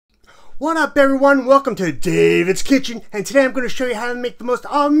What up everyone, welcome to David's Kitchen, and today I'm going to show you how to make the most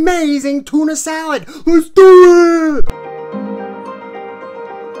amazing tuna salad. Let's do it!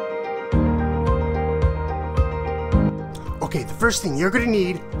 Okay, the first thing you're going to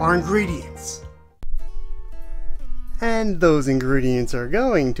need are ingredients. And those ingredients are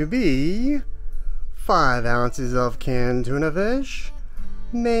going to be 5 ounces of canned tuna fish,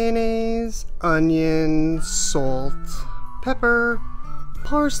 mayonnaise, onion, salt, pepper,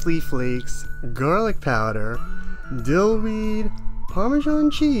 parsley flakes, garlic powder, dill weed, Parmesan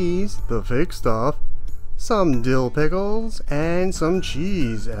cheese, the fake stuff, some dill pickles, and some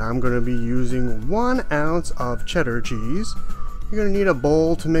cheese. And I'm going to be using 1 ounce of cheddar cheese. You're going to need a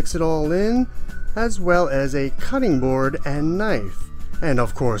bowl to mix it all in, as well as a cutting board and knife. And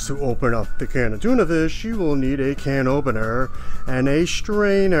of course, to open up the can of tuna fish, you will need a can opener and a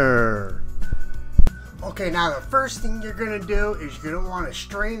strainer. Okay, now the first thing you're going to do is you're going to want to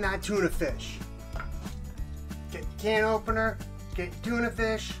strain that tuna fish. Get the can opener, get your tuna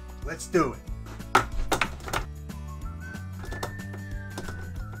fish, let's do it.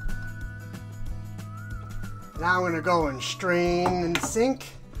 Now I'm going to go and strain in the sink.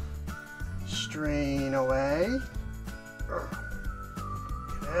 Strain away.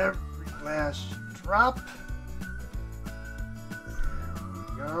 Get every last drop. There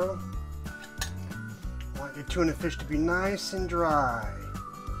we go. Want your tuna fish to be nice and dry.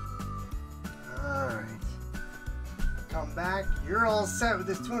 Alright. Come back. You're all set with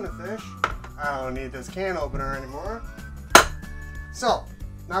this tuna fish. I don't need this can opener anymore. So,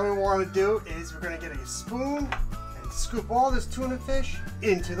 now what we want to do is we're going to get a spoon and scoop all this tuna fish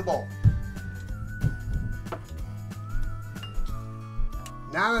into the bowl.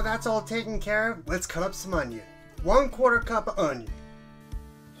 Now that that's all taken care of, let's cut up some onion. 1/4 cup of onion.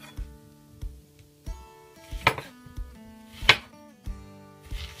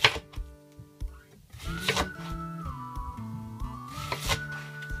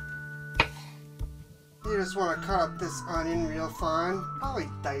 You just want to cut up this onion real fine. Probably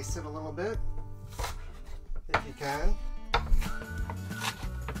dice it a little bit, if you can.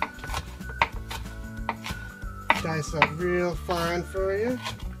 Dice it up real fine for you.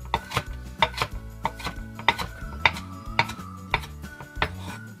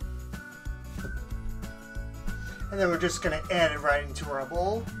 And then we're just going to add it right into our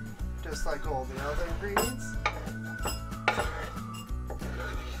bowl, just like all the other ingredients.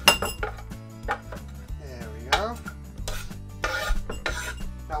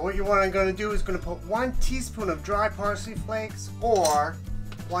 Now what you want to do is going to put 1 teaspoon of dry parsley flakes or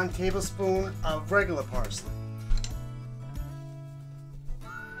 1 tablespoon of regular parsley.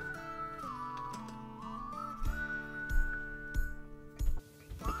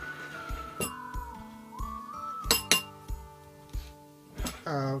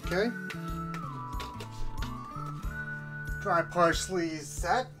 Okay. Dry parsley is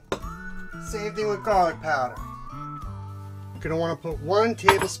set. Same thing with garlic powder. You're going to want to put 1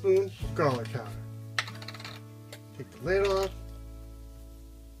 tablespoon of garlic powder. Take the lid off.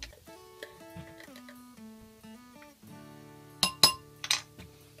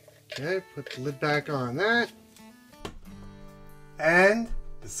 Okay, put the lid back on that. And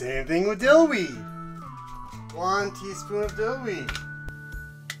the same thing with dill weed. 1 teaspoon of dill weed.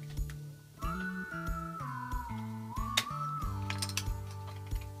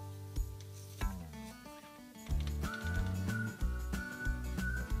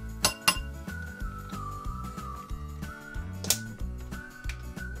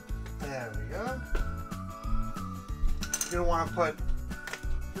 There we go. You're going to want to put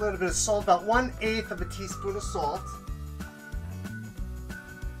a little bit of salt, about 1/8 of a teaspoon of salt.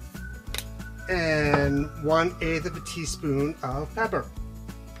 And 1/8 of a teaspoon of pepper.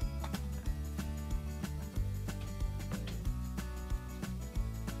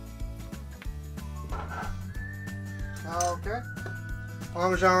 Okay.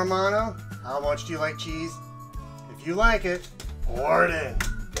 Parmesan Romano. How much do you like cheese? If you like it, pour it in.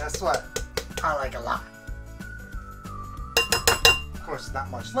 Guess what? I like a lot. Of course, there's not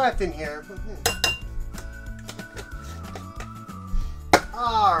much left in here.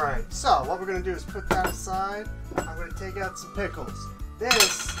 Alright, so what we're going to do is put that aside. I'm going to take out some pickles.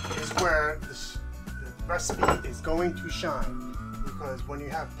 This is where the recipe is going to shine. Because when you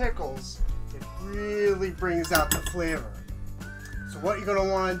have pickles, it really brings out the flavor. So what you're going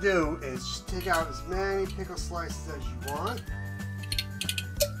to want to do is just take out as many pickle slices as you want.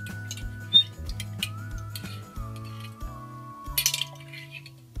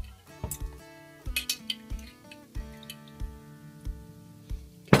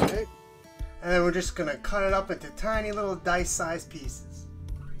 And then we're just going to cut it up into tiny little dice-sized pieces.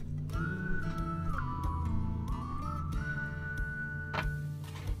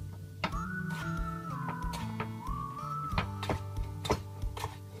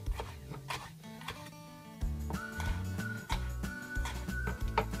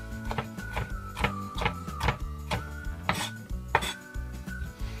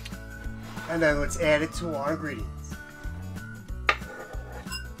 And then let's add it to our ingredients.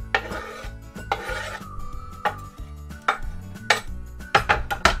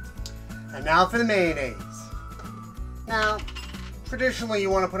 And now for the mayonnaise. Now, traditionally you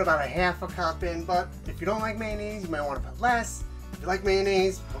want to put about a half a cup in, but if you don't like mayonnaise, you might want to put less. If you like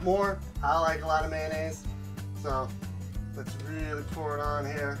mayonnaise, put more. I like a lot of mayonnaise. So let's really pour it on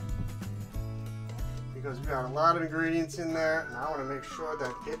here, because we got a lot of ingredients in there, and I want to make sure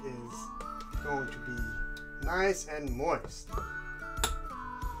that it is going to be nice and moist.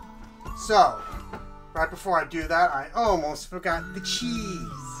 So, right before I do that, I almost forgot the cheese.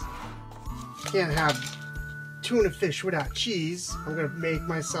 Can't have tuna fish without cheese. I'm going to make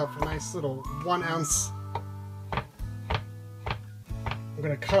myself a nice little 1 ounce. I'm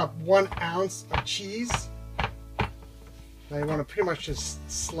going to cut up 1 ounce of cheese. Now you want to pretty much just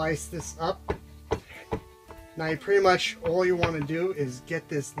slice this up. Now you pretty much, all you want to do is get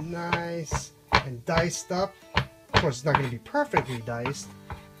this nice and diced up. Of course, it's not going to be perfectly diced,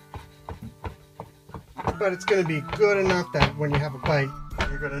 but it's going to be good enough that when you have a bite,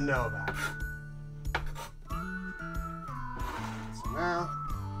 you're going to know about it. So now,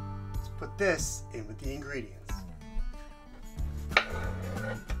 let's put this in with the ingredients.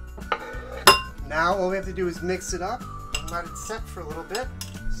 Now all we have to do is mix it up and let it set for a little bit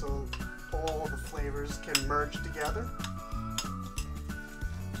so all the flavors can merge together.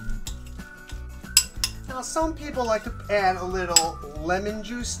 Now some people like to add a little lemon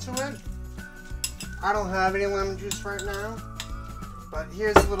juice to it. I don't have any lemon juice right now, but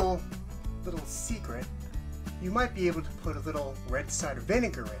here's a little secret. You might be able to put a little red cider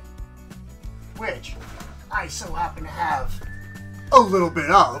vinegar in, which I so happen to have a little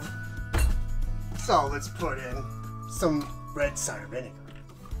bit of. So let's put in some red cider vinegar.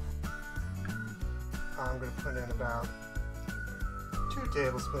 I'm going to put in about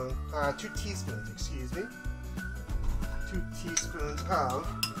 2 teaspoons, excuse me. 2 teaspoons of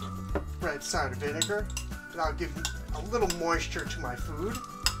red cider vinegar. That'll give a little moisture to my food.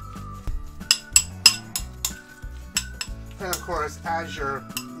 And of course, as you're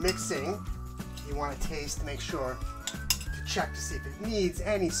mixing, you want to taste to make sure to check to see if it needs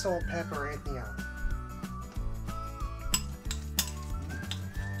any salt, pepper, or anything else.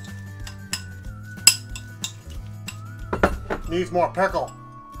 Needs more pickle.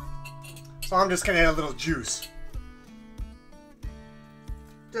 So I'm just gonna add a little juice.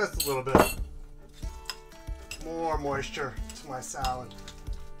 Just a little bit. More moisture to my salad.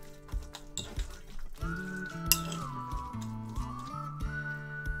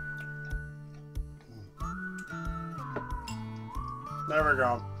 There we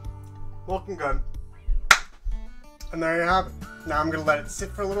go. Looking good. And there you have it. Now I'm gonna let it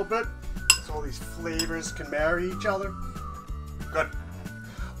sit for a little bit so all these flavors can marry each other. Good.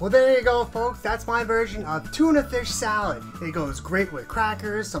 Well, there you go, folks. That's my version of tuna fish salad. It goes great with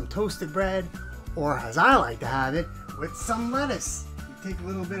crackers, some toasted bread, or as I like to have it, with some lettuce. You take a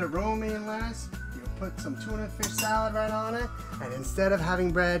little bit of romaine lettuce, you put some tuna fish salad right on it, and instead of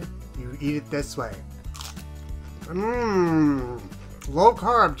having bread, you eat it this way. Low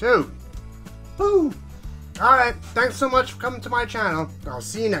carb too. Woo! Alright, thanks so much for coming to my channel. I'll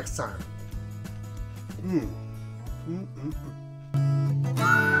see you next time.